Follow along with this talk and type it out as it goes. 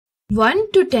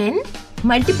1 to 10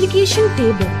 multiplication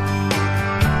table.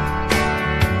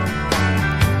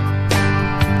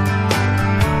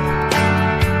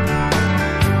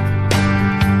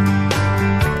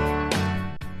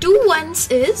 Two ones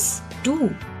is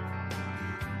 2.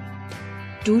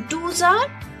 2 twos are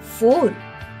 4.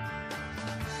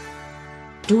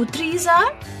 2 threes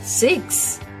are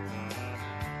 6.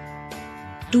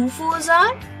 2 fours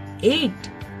are 8.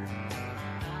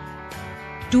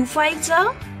 2 fives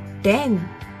are 10.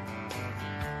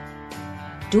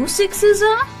 2 sixes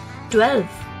are 12.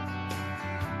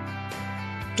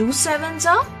 2 sevens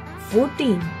are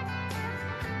 14.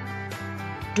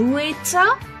 2 eights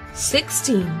are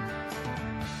 16.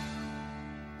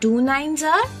 2 nines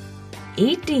are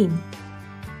 18.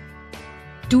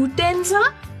 2 tens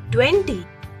are 20.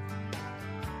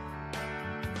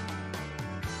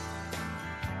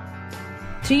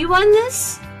 3 1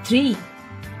 is 3.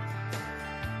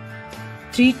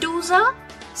 3 twos are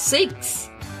 6.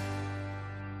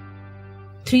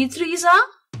 3 threes are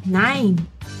 9.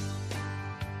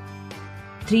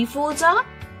 3 fours are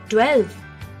 12.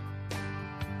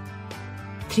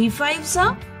 3 fives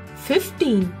are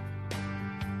 15.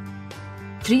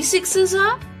 3 sixes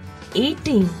are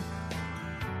 18.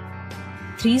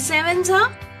 3 sevens are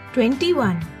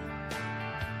 21.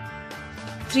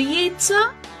 3 eights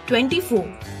are 24.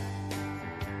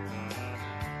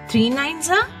 3 nines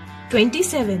are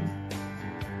 27.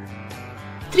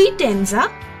 3 tens are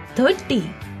 30.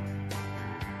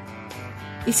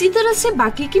 इसी तरह से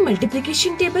बाकी की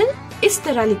multiplication table इस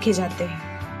तरह लिखे जाते हैं.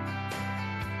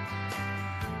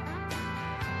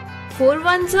 4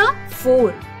 ones are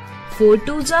 4. 4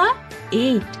 twos are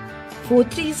 8. 4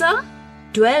 threes are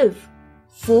 12.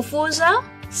 4 fours are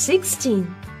 16.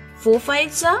 4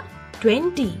 fives are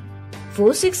 20.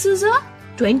 4 sixes are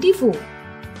 24.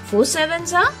 4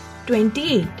 sevens are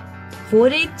 28. 4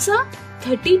 eights are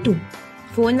 32.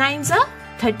 4 nines are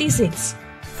 36.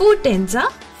 4 tens are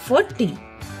 40.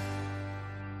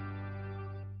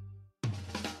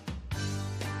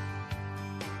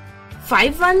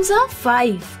 Five ones are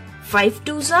 5. 5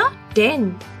 twos are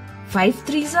 10. 5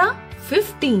 threes are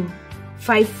 15.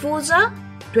 5 fours are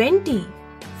 20.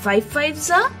 5 fives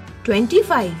are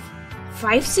 25.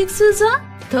 5 sixes are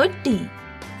 30.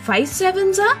 5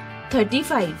 sevens are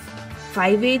 35.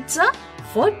 5 eights are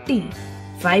 40.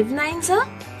 5 nines are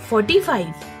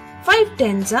 45. 5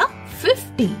 tens are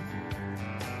 50.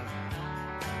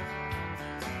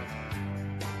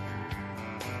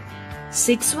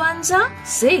 Six ones are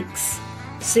 6.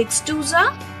 6 twos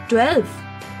are 12.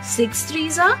 6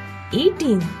 threes are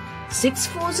 18. 6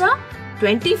 fours are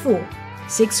 24.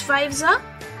 6 fives are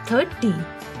 30.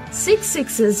 6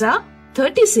 sixes are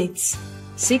 36.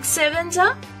 6 sevens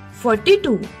are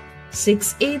 42.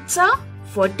 6 eights are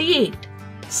 48.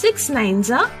 6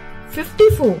 nines are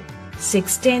 54.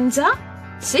 6 tens are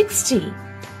 60.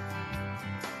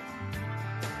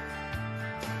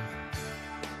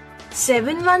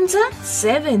 7 ones are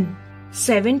 7.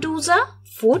 7 twos are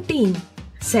 14.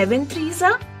 7 threes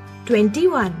are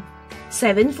 21.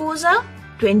 7 fours are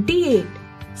 28.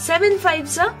 7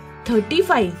 fives are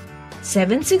 35.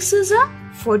 7 sixes are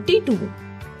 42.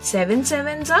 7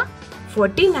 sevens are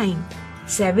 49.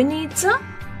 7 eights are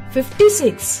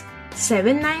 56.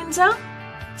 7 nines are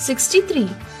 63.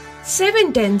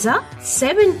 7 tens are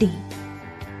 70.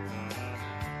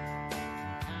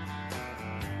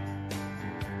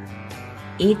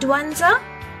 Eight ones are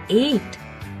 8.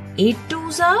 8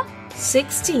 twos are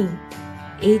 16.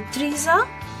 8 threes are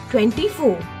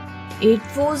 24. 8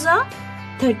 fours are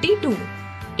 32.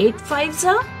 8 fives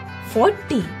are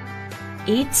 40.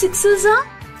 8 sixes are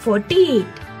 48.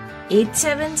 8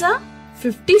 sevens are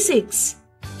 56.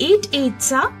 8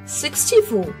 eights are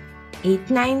 64. 8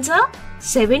 nines are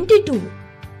 72.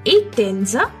 8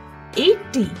 tens are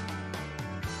 80.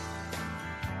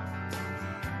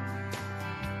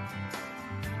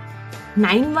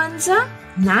 9 ones are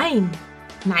 9.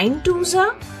 9 twos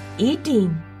are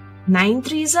 18. 9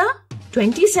 threes are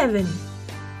 27.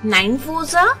 9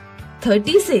 fours are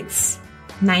 36.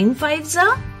 9 fives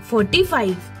are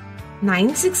 45.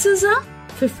 9 sixes are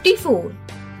 54.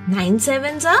 9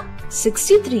 sevens are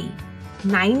 63.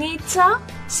 9 eights are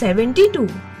 72.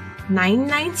 9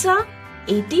 nines are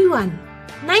 81.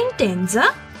 9 tens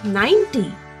are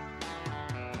 90.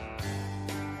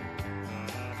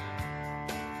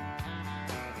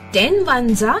 10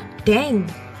 ones are 10.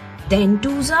 10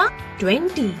 twos are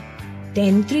 20.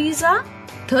 10 threes are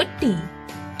 30.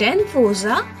 10 fours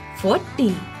are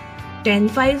 40. 10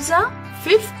 fives are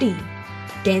 50.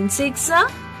 10 sixes are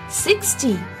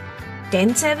 60.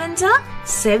 10 sevens are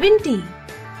 70.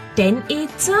 10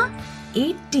 eights are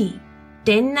 80.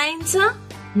 10 9s are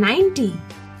 90,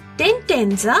 10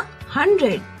 10s are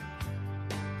 100।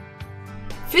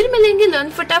 फिर मिलेंगे learn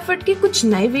फटाफट के कुछ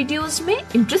नए videos में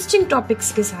interesting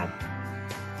topics के साथ।